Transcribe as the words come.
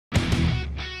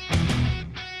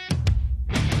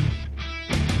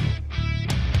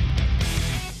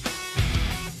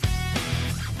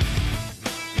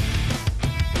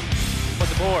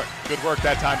Good work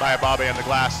that time by Ababe on the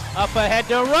glass. Up ahead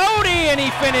to Rohde, and he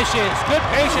finishes. Good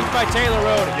patience by Taylor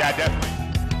Rohde. Yeah, definitely.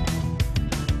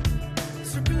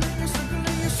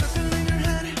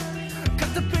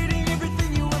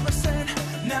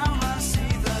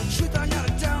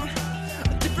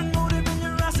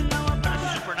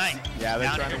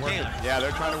 Yeah,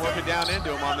 they're trying to work it down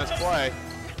into him on this play.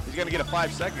 He's going to get a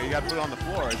 5-second. You got to put it on the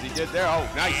floor as he did there. Oh,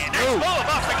 nice move.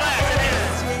 Off the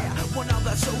glass. It is. Well, now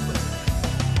that's over.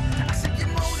 I said your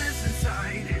motives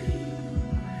inside.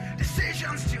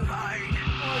 Decisions to hide. 3,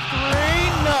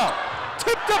 no.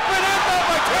 Tipped up and in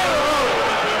by Taylor Rohde.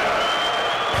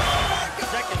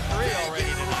 Second 3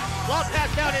 already tonight. Ball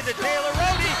passed out into Taylor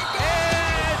Rohde.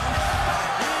 And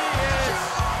he is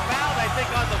fouled, I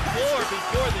think, on the floor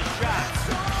before the shot.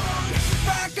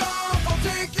 Back off, I'll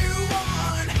take you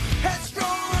on.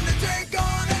 Headstrong to take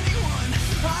on anyone.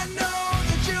 I know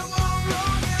that you are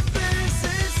wrong and this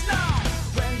is not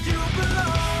where you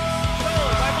belong.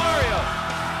 Stolen by Mario.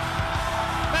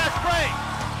 Pass break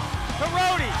to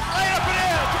Rohde. Lay up and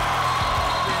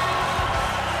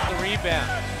in. The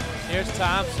rebound. Here's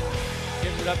Thompson.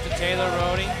 Gives it up to Taylor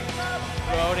Rohde.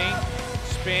 Rohde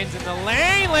spins in the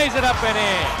lane, lays it up and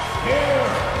in.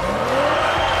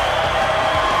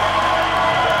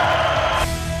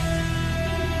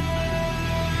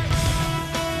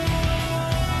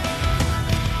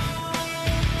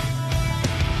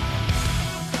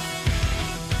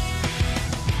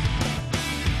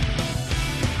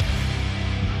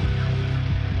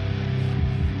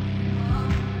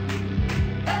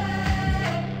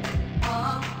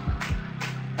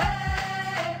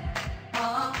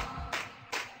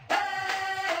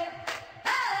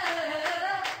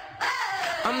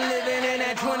 I'm living in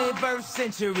that 21st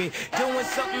century, doing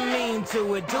something mean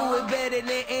to it. Do it better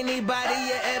than anybody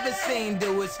you ever seen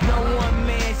do it. No one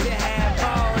man should have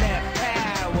all that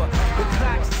power. The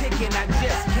clock's ticking, I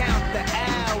just count the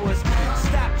hours.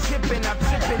 Stop tripping, I'm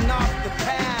tripping off the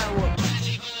power.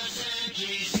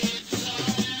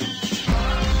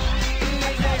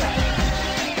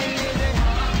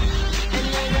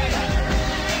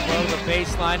 Well, the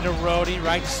baseline to Rohde,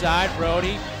 right side,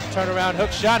 Rohde. Turnaround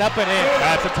hook shot, up and in.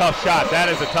 That's a tough shot. That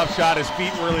is a tough shot. His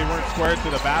feet really weren't squared to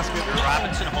the basket.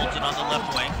 Robinson holds it on the left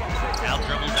wing. Now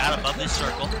dribbles out above this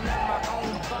circle.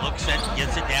 Looks and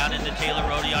gets it down into Taylor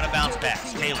Rohde on a bounce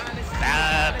pass. Taylor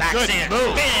backs Good in.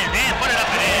 move. Spin and put it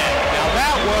up and in. Now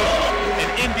that was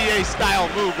an NBA-style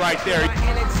move right there. My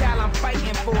inner child, I'm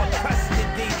fighting for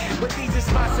custody. With these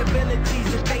responsibilities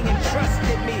that they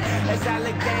entrusted me. As I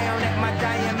look down at my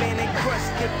diamond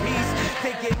encrusted piece,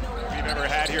 thinking We've ever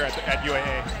had here at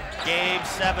UAA. Game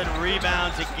 7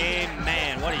 rebounds a game.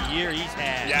 Man, what a year he's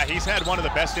had. Yeah, he's had one of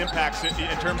the best impacts in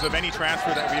terms of any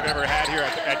transfer that we've ever had here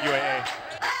at UAA.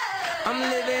 I'm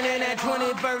living in that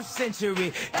 21st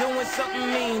century, doing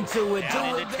something mean to it.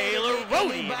 Down into Taylor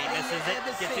Rohde, and he misses it.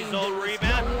 Gets his own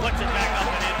rebound, puts it back up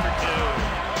and in for 2.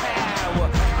 Power.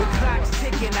 The clock's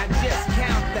ticking, I just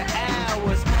count the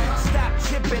hours. Stop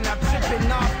tripping, I'm tripping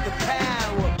off the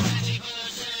power.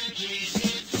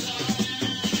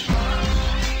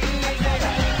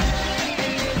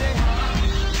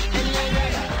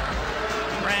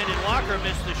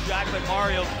 Missed the shot, but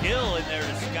Mario Gill in there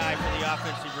to Sky for the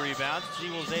offensive rebound. She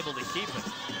was able to keep it.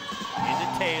 Into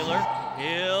Taylor.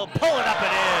 He'll pull it up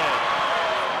and in.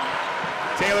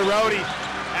 Taylor Rohde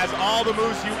has all the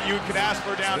moves you could ask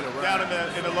for down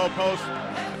in the low post.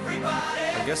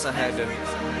 I guess I had to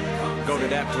go to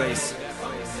that place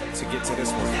to get to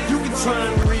this one. You can try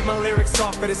and read my lyrics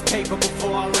off of this paper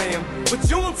before I lay them, but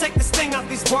you won't take the sting out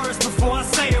these words before I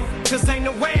say them. Cause ain't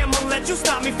no way I'm gonna let you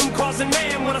stop me from causing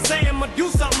man. When I say I'm gonna do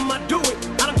something, I do it.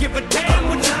 I don't give a damn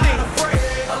what you think.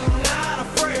 I'm not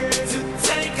afraid to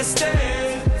take a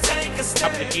stand.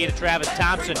 Up the key to Travis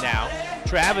Thompson now.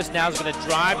 Travis now is going to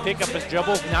drive, pick up his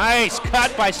dribble. Nice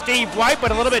cut by Steve White,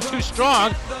 but a little bit too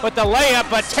strong. But the layup,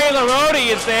 but Taylor Rohde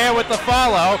is there with the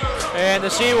follow. And the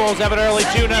Seawolves have an early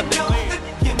 2-0 lead.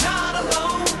 You're not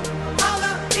alone.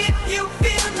 Holla if you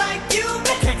feel like you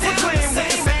playing with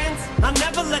the fans. I'll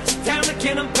never let you down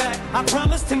again, I'm back. I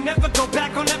promise to never go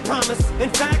back on that promise.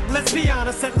 In fact, let's be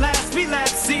honest, at last we laughed.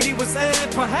 CD was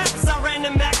aired, perhaps I ran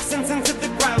them accents into the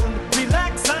ground.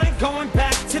 Relax, I ain't going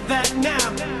back to that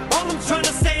now. All I'm trying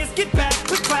to say is get back,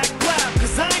 quick, clap, clap.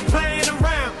 Cause I ain't playing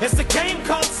around. It's a game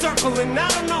called Circle and I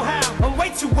don't know how. I'm way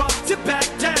too up to back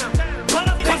down. But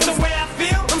cause the way I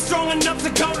feel, I'm strong enough to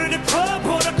go to the club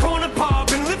or the corner pub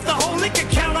and lift the whole liquor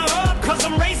counter up. Cause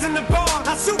I'm raising the bar.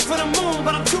 I shoot for the moon,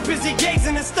 but I'm too busy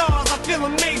gazing at stars. I feel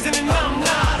amazing and I'm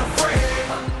not afraid.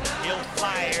 He'll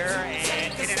fire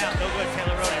and get it out. No good.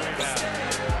 Taylor Rohde rebound.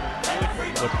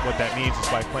 With what that means is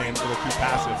by playing a little too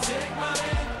passive.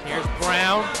 Here's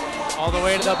Brown, all the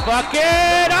way to the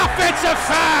bucket. Offensive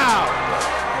foul!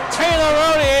 Taylor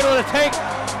Rohde able to take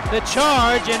the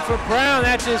charge, and for Brown,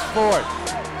 that's his fourth.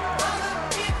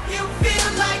 You feel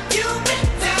like you've been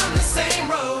down the same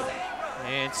road.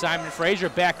 And Simon Frazier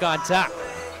back on top.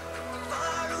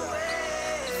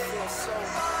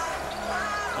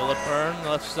 Phillip Byrne,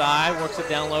 left side, works it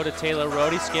down low to Taylor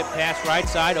Rohde. Skip pass right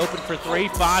side, open for three.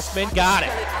 Fossman got it.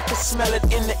 I can smell it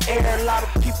in the air. A lot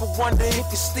of people wonder if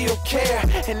you still care.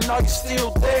 And are you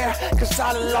still there? Cause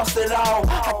I done lost it all.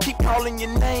 I keep calling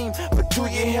your name, but do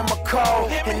you hear my call?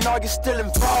 And are you still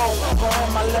involved? Or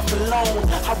am I left alone?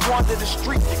 I wander the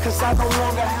street cause I no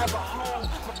longer have a home.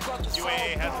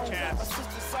 UAA has a chance.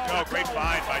 Oh, great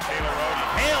find by Taylor Rohde.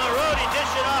 Taylor Rohde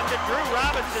dish it off to Drew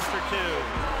Robinson for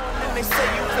two. And they say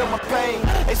you feel my pain.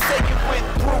 They say you went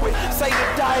through it. Say to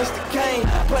die is the game.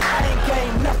 But I ain't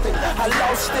gained nothing. I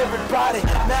lost everybody.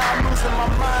 Now I'm losing my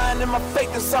mind and my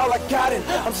faith is all I got. And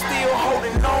I'm still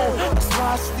holding on. That's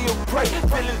why I still pray.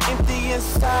 Feeling empty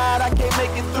inside. I can't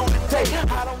make it through the day.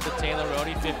 To Taylor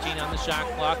Rohde, 15 on the shot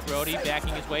clock. Rohde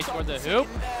backing his way toward the hoop.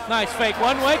 Nice fake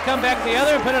one way, come back the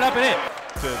other and put it up and in.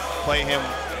 To play him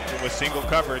with single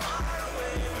coverage,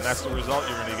 and that's the result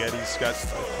you're going to get. He's got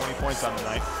 20 points on the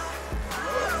night.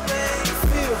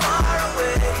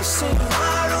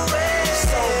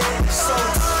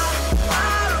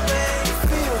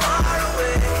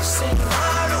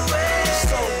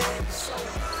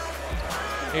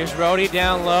 Here's Rohde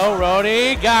down low.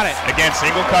 Rohde got it. Again,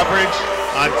 single coverage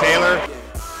on Taylor.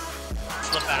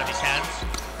 Slip out of his hands.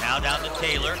 Now down to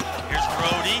Taylor. Here's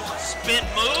Rohde. Spin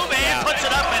move and puts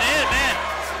it up and in,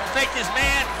 man. Take this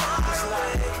man.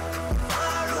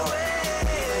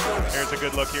 Here's a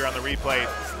good look here on the replay.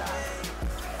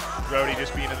 Rohde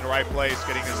just being in the right place,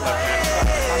 getting his left hand.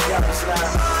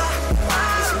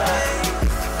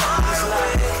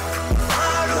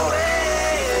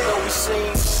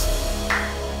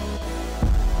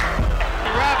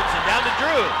 Robinson down to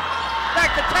Drew.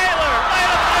 Back to Taylor. Right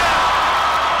up there.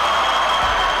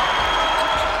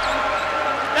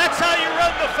 That's how you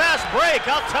run the fast break,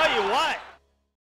 I'll tell you what.